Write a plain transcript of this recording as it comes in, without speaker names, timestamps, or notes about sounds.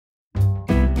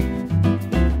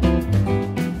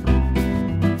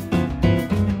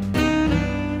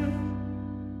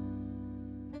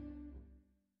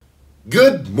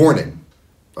Good morning.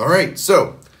 Alright,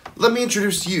 so let me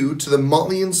introduce you to the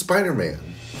Malian Spider-Man.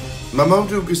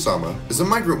 Mamoudou Gassama is a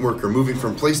migrant worker moving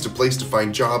from place to place to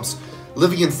find jobs,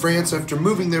 living in France after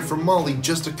moving there from Mali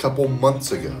just a couple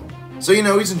months ago. So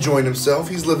he's enjoying himself,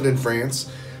 he's living in France,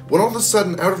 when all of a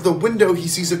sudden out of the window he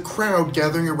sees a crowd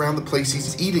gathering around the place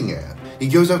he's eating at. He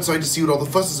goes outside to see what all the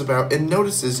fuss is about and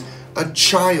notices a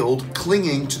child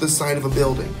clinging to the side of a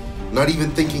building. Not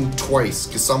even thinking twice,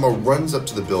 Gassama runs up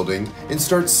to the building and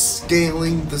starts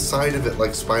scaling the side of it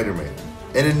like Spider-Man.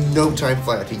 And in no time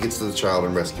flat, he gets to the child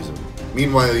and rescues him.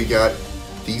 Meanwhile, you got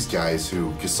these guys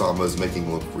who Gassama is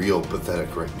making look real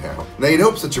pathetic right now. Now, you'd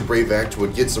hope such a brave act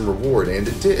would get some reward, and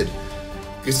it did.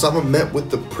 Gassama met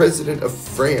with the President of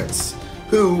France,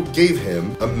 who gave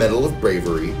him a Medal of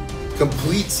Bravery,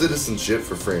 complete citizenship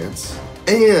for France,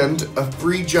 and a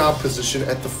free job position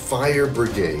at the Fire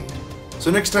Brigade. So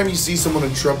next time you see someone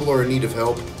in trouble or in need of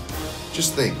help,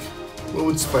 just think, what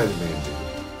would Spider-Man do?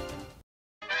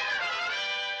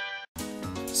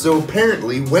 So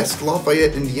apparently, West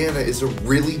Lafayette, Indiana is a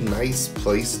really nice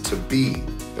place to be.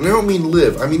 And I don't mean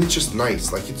live, I mean it's just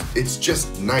nice. Like, it's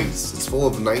just nice. It's full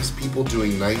of nice people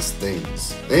doing nice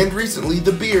things. And recently,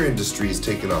 the beer industry has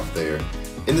taken off there.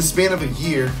 In the span of a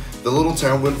year, the little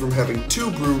town went from having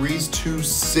 2 breweries to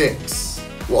 6.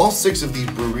 Well, all 6 of these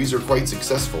breweries are quite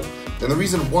successful. And the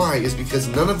reason why is because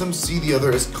none of them see the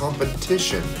other as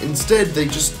competition. Instead, they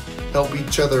just help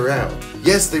each other out.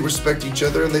 Yes, they respect each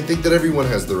other and they think that everyone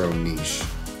has their own niche.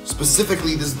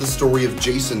 Specifically, this is the story of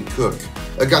Jason Cook,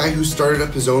 a guy who started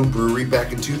up his own brewery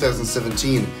back in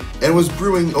 2017 and was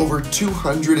brewing over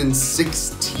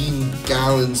 216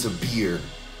 gallons of beer.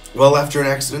 Well, after an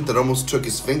accident that almost took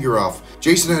his finger off,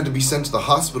 Jason had to be sent to the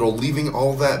hospital, leaving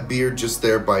all that beer just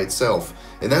there by itself.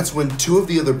 And that's when 2 of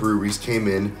the other breweries came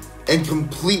in and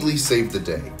completely saved the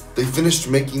day. They finished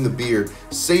making the beer,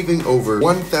 saving over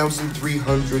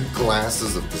 1,300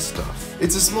 glasses of the stuff.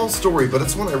 It's a small story, but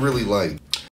it's one I really like.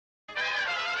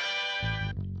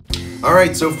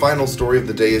 Alright, so final story of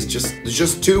the day is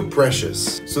just too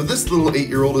precious. So this little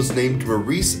 8-year-old is named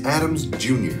Maurice Adams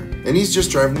Jr. And he's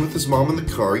just driving with his mom in the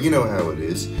car, you know how it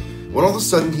is, when all of a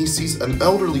sudden he sees an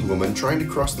elderly woman trying to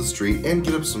cross the street and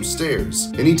get up some stairs.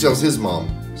 And he tells his mom,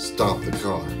 stop the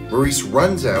car. Maurice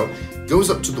runs out,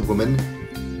 goes up to the woman,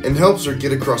 and helps her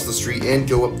get across the street and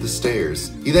go up the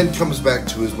stairs. He then comes back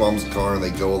to his mom's car and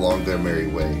they go along their merry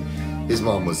way. His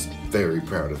mom was very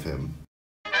proud of him.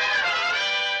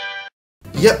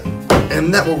 Yep,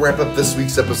 and that will wrap up this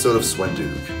week's episode of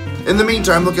SwendooG. In the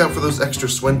meantime, look out for those extra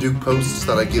SwendooG posts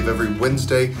that I give every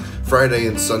Wednesday, Friday,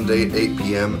 and Sunday at 8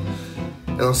 p.m.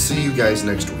 And I'll see you guys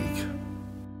next week.